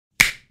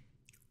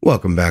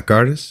Welcome back,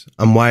 artists.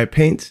 I'm Wyatt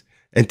Paints,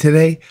 and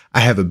today I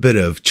have a bit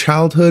of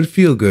childhood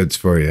feel-goods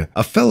for you.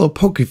 A fellow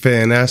Poke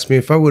fan asked me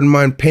if I wouldn't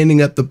mind painting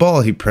up the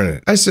ball he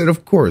printed. I said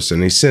of course,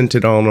 and he sent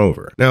it on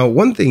over. Now,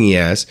 one thing he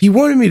asked, he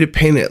wanted me to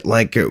paint it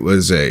like it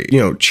was a,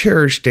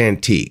 cherished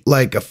antique,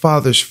 like a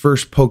father's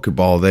first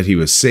PokeBall that he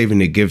was saving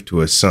to give to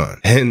his son.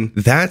 And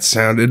that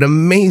sounded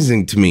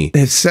amazing to me.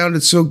 It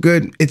sounded so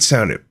good, it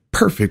sounded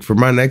perfect for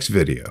my next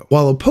video.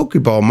 While a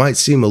Pokeball might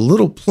seem a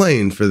little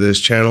plain for this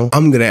channel,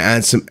 I'm gonna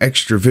add some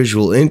extra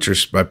visual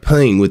interest by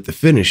playing with the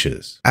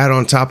finishes. Add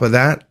on top of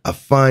that, a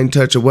fine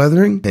touch of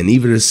weathering, and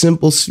even a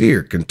simple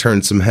sphere can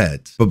turn some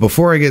heads. But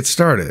before I get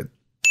started,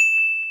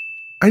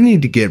 I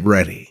need to get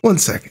ready. 1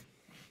 second.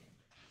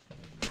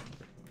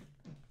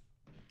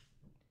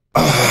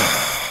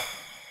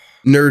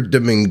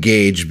 Nerddom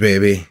engaged,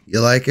 baby.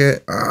 You like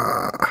it?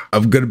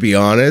 I'm gonna be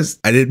honest,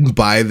 I didn't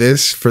buy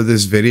this for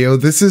this video.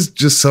 This is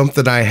just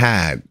something I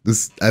had.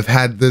 I've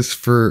had this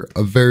for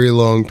a very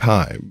long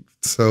time.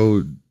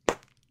 So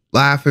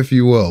laugh if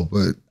you will,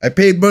 but I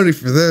paid money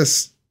for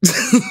this.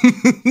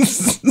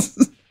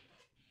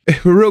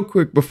 Real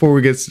quick before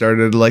we get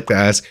started, I'd like to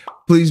ask,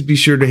 please be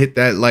sure to hit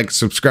that like,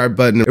 subscribe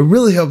button. It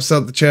really helps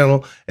out the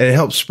channel and it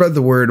helps spread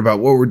the word about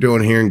what we're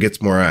doing here and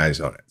gets more eyes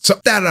on it. So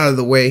that out of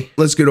the way,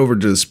 let's get over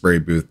to the spray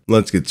booth.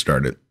 Let's get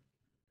started.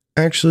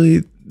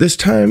 Actually, this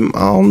time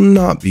I'll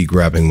not be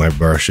grabbing my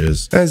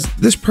brushes, as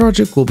this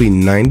project will be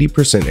 90%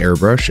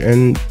 airbrush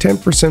and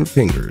 10%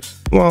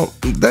 fingers. Well,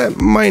 that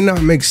might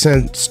not make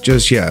sense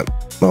just yet.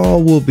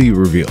 All will be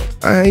revealed.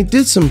 I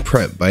did some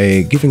prep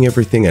by giving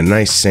everything a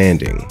nice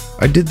sanding.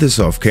 I did this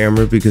off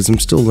camera because I'm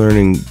still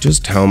learning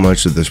just how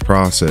much of this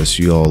process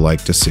you all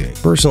like to see.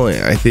 Personally,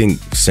 I think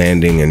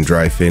sanding and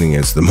dry fitting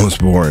is the most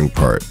boring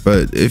part,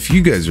 but if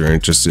you guys are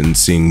interested in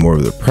seeing more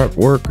of the prep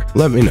work,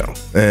 let me know,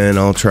 and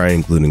I'll try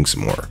including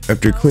some more.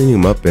 After cleaning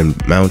them up and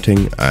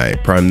mounting, I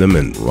primed them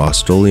in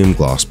Rust-Oleum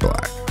Gloss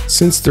Black.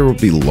 Since there will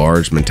be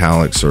large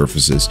metallic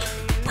surfaces,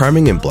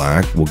 priming in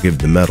black will give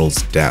the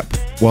metals depth,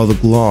 while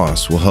the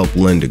gloss will help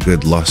lend a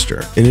good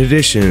luster. In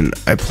addition,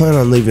 I plan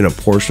on leaving a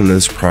portion of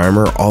this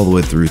primer all the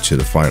way through to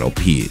the final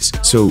piece,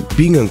 so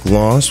being a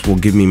gloss will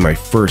give me my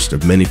first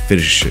of many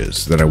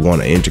finishes that I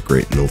want to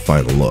integrate in the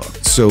final look.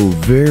 So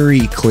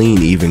very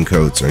clean, even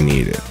coats are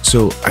needed.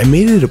 So I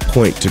made it a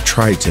point to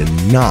try to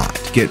not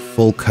get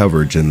full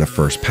coverage in the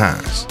first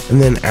pass,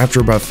 and then after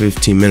about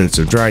 15 minutes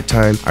of dry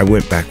time, I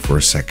went back for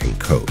a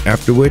second coat,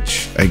 after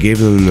which I gave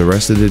them the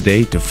rest of the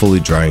day to fully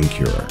dry and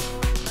cure.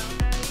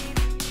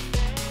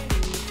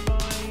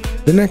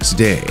 The next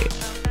day,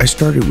 I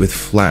started with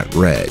flat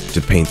red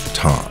to paint the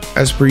top.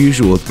 As per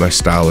usual with my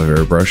style of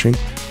airbrushing,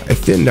 I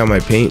thinned down my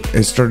paint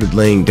and started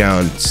laying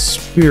down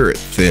spirit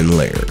thin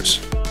layers.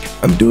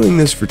 I'm doing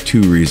this for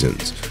two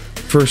reasons.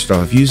 First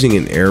off, using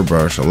an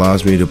airbrush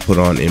allows me to put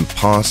on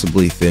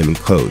impossibly thin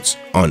coats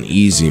on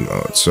easy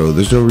mode, so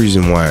there's no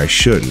reason why I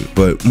shouldn't.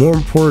 But more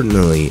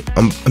importantly,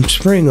 I'm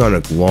spraying on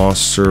a gloss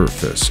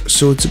surface,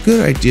 so it's a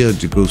good idea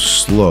to go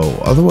slow,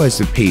 otherwise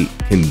the paint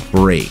can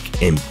break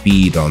and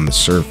bead on the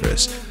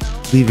surface,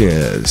 leaving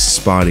a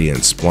spotty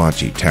and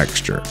splotchy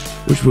texture,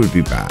 which would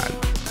be bad.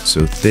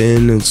 So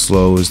thin and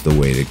slow is the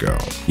way to go.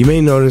 You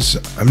may notice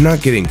I'm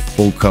not getting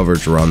full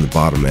coverage around the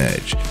bottom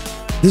edge.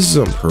 This is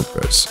on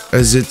purpose,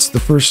 as it's the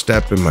first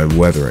step in my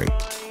weathering.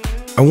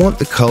 I want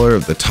the color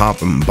of the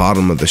top and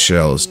bottom of the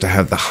shells to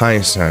have the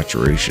highest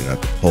saturation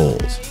at the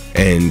poles,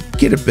 and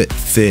get a bit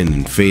thin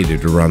and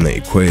faded around the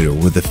equator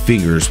where the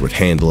fingers would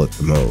handle it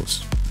the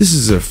most. This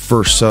is a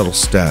first subtle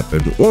step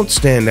and won't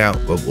stand out,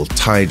 but will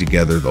tie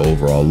together the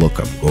overall look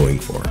I'm going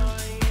for.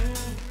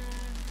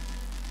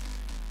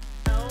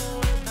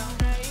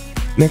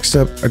 Next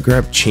up, I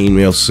grabbed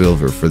chainmail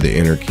silver for the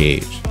inner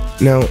cage.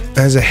 Now,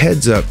 as a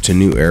heads up to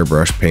new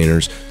airbrush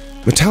painters,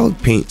 metallic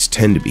paints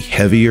tend to be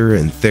heavier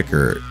and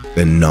thicker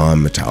than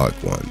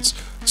non-metallic ones,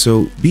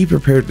 so be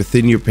prepared to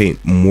thin your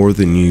paint more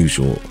than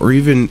usual, or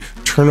even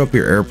turn up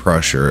your air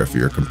pressure if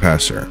you're a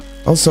compressor.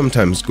 I'll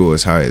sometimes go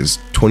as high as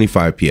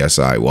 25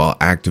 psi while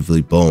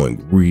actively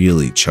blowing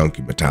really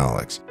chunky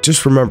metallics.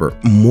 Just remember,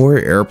 more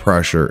air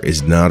pressure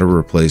is not a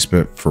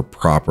replacement for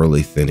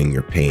properly thinning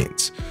your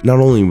paints. Not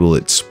only will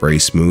it spray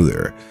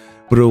smoother,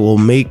 but it will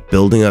make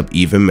building up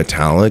even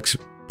metallics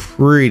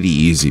pretty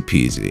easy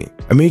peasy.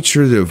 I made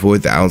sure to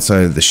avoid the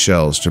outside of the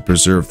shells to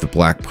preserve the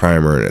black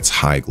primer and its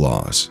high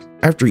gloss.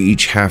 After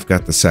each half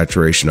got the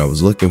saturation I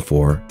was looking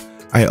for,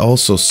 I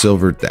also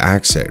silvered the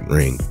accent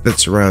ring that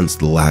surrounds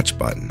the latch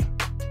button.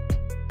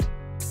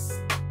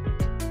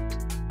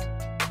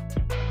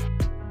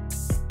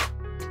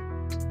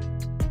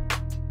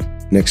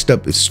 Next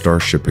up is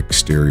Starship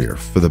Exterior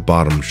for the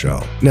bottom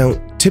shell. Now,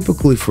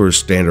 typically for a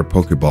standard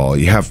Pokeball,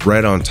 you have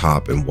red on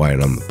top and white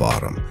on the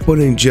bottom. But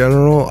in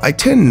general, I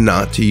tend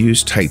not to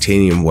use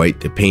titanium white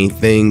to paint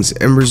things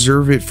and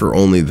reserve it for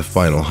only the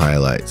final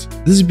highlights.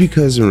 This is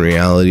because in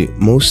reality,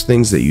 most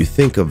things that you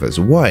think of as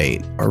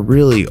white are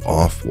really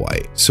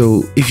off-white.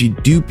 So if you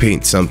do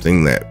paint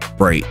something that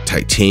bright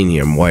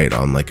titanium white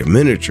on like a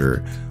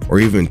miniature, or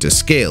even to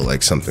scale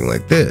like something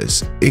like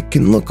this, it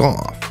can look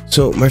off.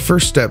 So my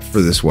first step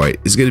for this white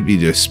is going to be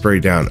to spray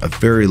down a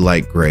very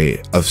light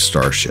gray of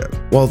Starship.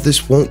 While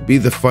this won't be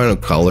the final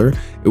color,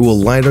 it will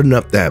lighten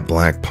up that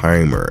black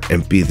primer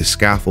and be the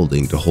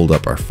scaffolding to hold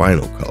up our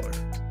final color.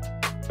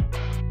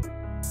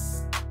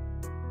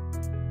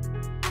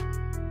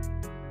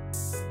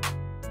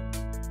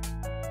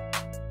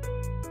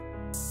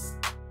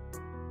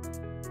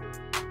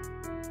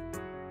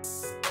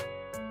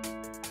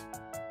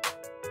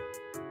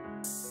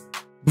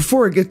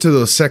 Before I get to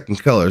those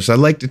second colors, I'd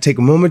like to take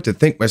a moment to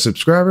thank my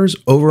subscribers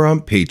over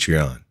on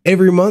Patreon.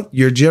 Every month,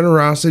 your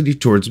generosity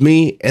towards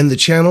me and the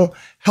channel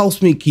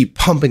helps me keep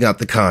pumping out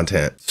the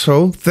content.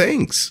 So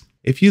thanks.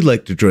 If you'd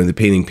like to join the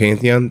Painting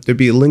Pantheon, there'll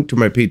be a link to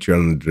my Patreon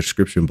in the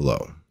description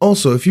below.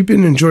 Also, if you've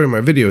been enjoying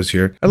my videos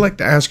here, I'd like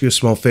to ask you a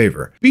small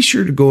favor. Be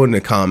sure to go in the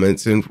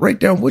comments and write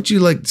down what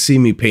you'd like to see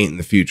me paint in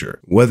the future.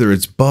 Whether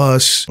it's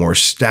busts, more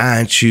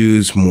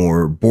statues,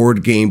 more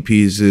board game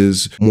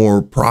pieces,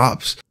 more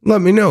props,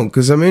 let me know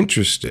because I'm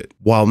interested.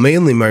 While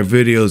mainly my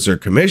videos are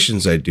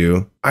commissions I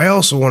do, I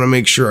also want to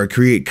make sure I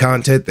create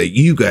content that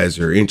you guys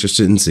are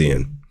interested in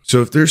seeing.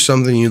 So if there's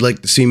something you'd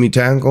like to see me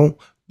tackle,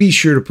 be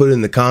sure to put it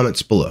in the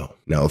comments below.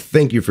 Now,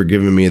 thank you for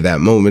giving me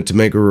that moment to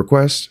make a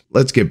request.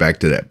 Let's get back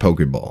to that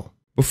PokeBall.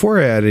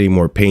 Before I add any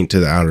more paint to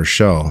the outer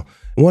shell,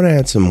 I want to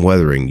add some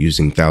weathering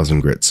using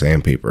 1000 grit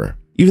sandpaper.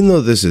 Even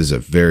though this is a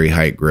very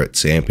high grit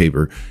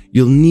sandpaper,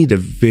 you'll need a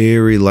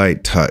very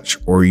light touch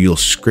or you'll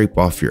scrape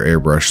off your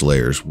airbrush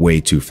layers way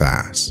too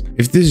fast.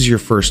 If this is your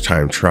first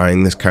time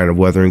trying this kind of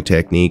weathering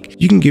technique,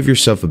 you can give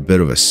yourself a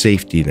bit of a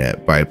safety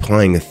net by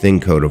applying a thin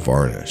coat of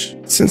varnish.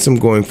 Since I'm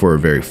going for a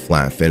very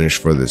flat finish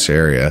for this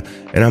area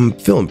and I'm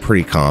feeling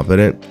pretty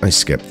confident, I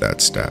skipped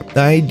that step.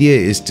 The idea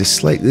is to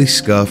slightly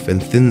scuff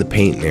and thin the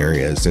paint in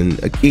areas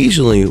and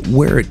occasionally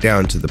wear it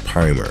down to the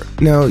primer.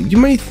 Now, you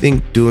might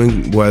think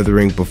doing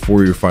weathering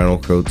before your final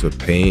coats of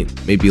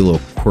paint may be a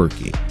little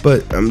quirky,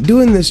 but I'm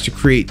doing this to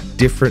create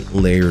different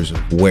layers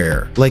of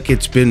wear, like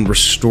it's been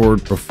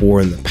restored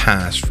before in the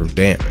past from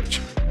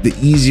damage. The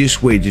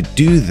easiest way to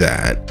do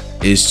that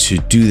is to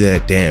do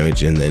that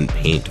damage and then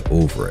paint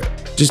over it.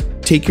 Just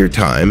take your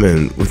time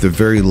and with the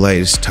very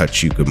lightest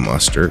touch you could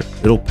muster,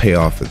 it'll pay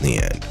off in the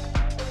end.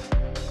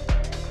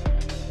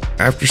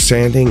 After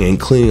sanding and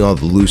cleaning all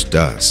the loose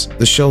dust,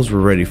 the shells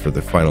were ready for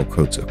the final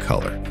coats of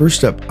color.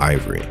 First up,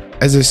 ivory.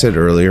 As I said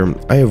earlier,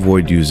 I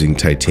avoid using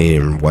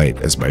titanium white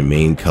as my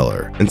main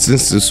color, and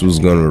since this was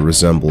going to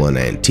resemble an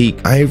antique,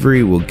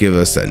 ivory will give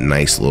us that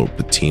nice little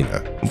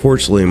patina.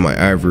 Unfortunately,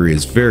 my ivory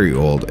is very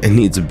old and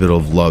needs a bit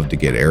of love to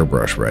get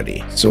airbrush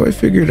ready, so I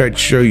figured I'd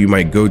show you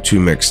my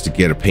go-to mix to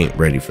get a paint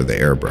ready for the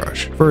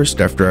airbrush.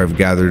 First, after I've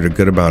gathered a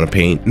good amount of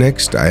paint,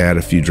 next I add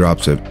a few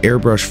drops of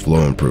airbrush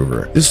flow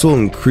improver. This will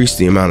increase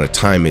the amount of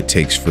time it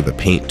takes for the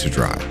paint to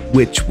dry,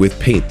 which with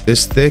paint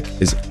this thick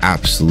is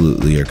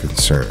absolutely a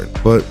concern,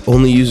 but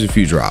only use a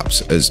few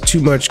drops, as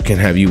too much can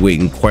have you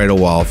waiting quite a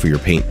while for your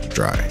paint to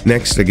dry.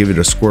 Next, I give it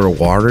a squirt of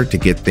water to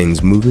get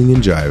things moving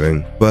and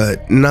jiving,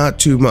 but not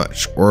too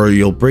much, or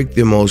you'll break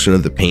the emulsion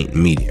of the paint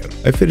medium.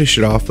 I finish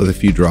it off with a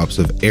few drops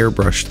of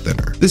airbrush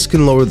thinner. This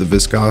can lower the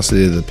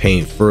viscosity of the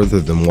paint further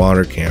than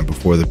water can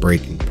before the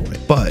breaking point,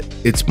 but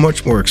it's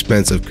much more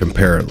expensive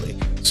comparatively,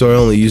 so I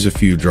only use a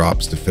few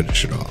drops to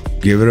finish it off.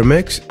 Give it a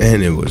mix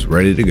and it was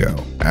ready to go.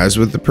 As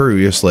with the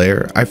previous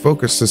layer, I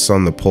focused this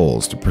on the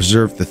poles to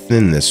preserve the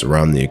thinness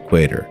around the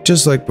equator.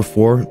 Just like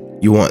before,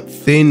 you want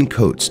thin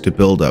coats to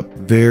build up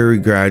very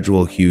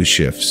gradual hue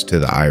shifts to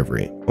the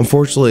ivory.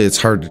 Unfortunately,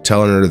 it's hard to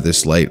tell under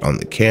this light on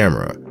the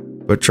camera,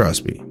 but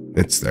trust me,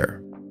 it's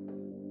there.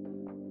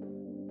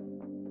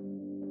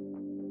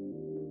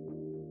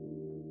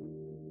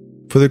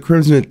 For the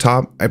crimson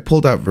top, I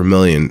pulled out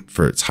vermilion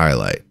for its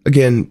highlight.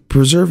 Again,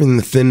 preserving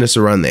the thinness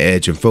around the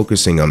edge and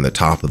focusing on the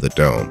top of the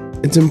dome.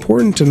 It's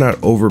important to not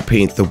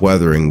overpaint the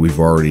weathering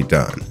we've already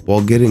done. While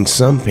getting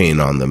some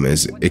paint on them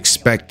is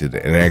expected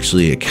and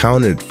actually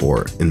accounted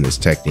for in this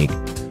technique,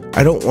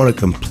 I don't want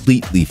to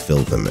completely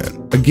fill them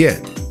in.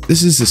 Again,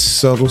 this is a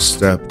subtle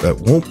step that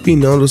won't be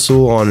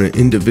noticeable on an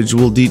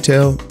individual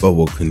detail, but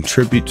will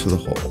contribute to the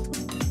whole.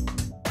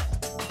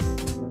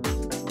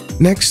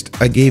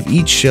 Next, I gave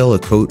each shell a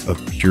coat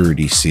of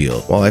Purity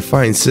Seal. While I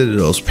find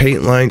Citadel's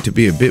paint line to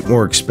be a bit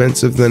more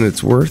expensive than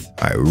it's worth,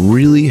 I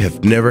really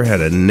have never had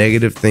a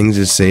negative thing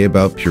to say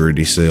about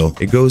Purity Seal.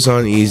 It goes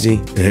on easy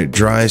and it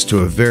dries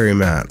to a very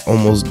matte,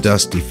 almost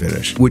dusty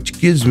finish, which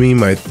gives me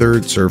my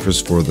third surface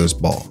for this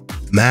ball.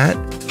 Matte,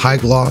 high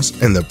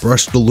gloss, and the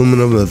brushed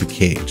aluminum of the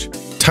cage.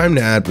 Time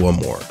to add one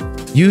more.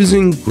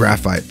 Using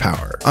graphite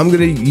powder, I'm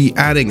going to be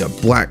adding a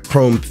black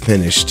chrome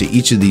finish to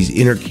each of these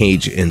inner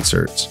cage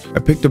inserts. I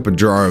picked up a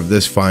jar of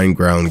this fine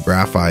ground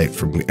graphite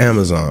from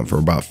Amazon for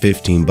about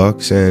 15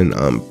 bucks and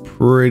I'm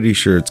pretty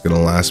sure it's going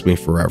to last me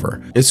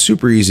forever. It's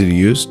super easy to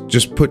use.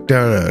 Just put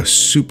down a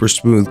super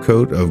smooth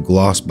coat of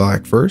gloss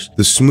black first.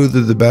 The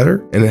smoother the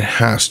better, and it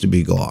has to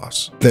be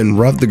gloss. Then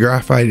rub the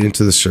graphite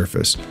into the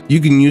surface.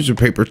 You can use a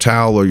paper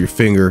towel or your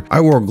finger.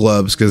 I wore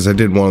gloves because I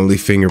didn't want to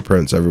leave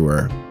fingerprints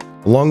everywhere.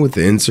 Along with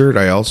the insert,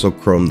 I also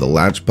chromed the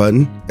latch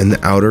button and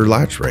the outer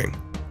latch ring.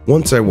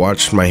 Once I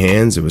washed my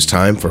hands, it was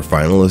time for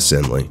final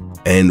assembly.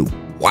 And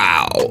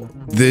wow,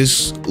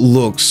 this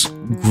looks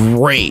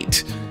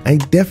great. I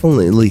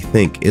definitely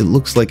think it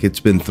looks like it's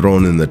been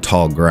thrown in the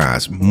tall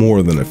grass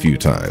more than a few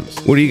times.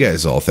 What do you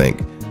guys all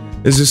think?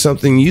 Is this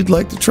something you'd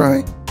like to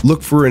try?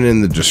 Look for it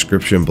in the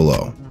description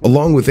below,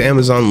 along with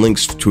Amazon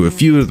links to a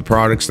few of the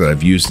products that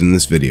I've used in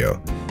this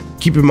video.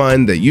 Keep in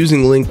mind that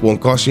using the link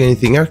won't cost you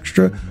anything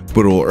extra,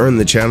 but it will earn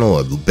the channel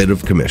a bit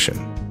of commission.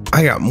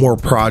 I got more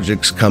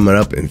projects coming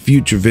up in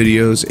future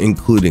videos,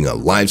 including a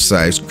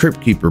life-size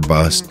Crypt Keeper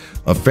bust,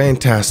 a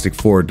Fantastic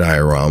Four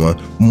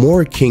diorama,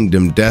 more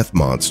Kingdom Death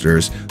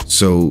monsters,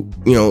 so,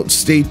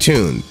 stay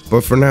tuned.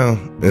 But for now,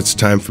 it's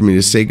time for me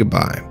to say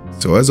goodbye.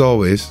 So as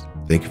always,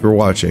 thank you for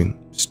watching,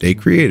 stay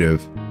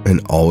creative,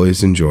 and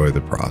always enjoy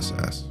the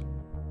process.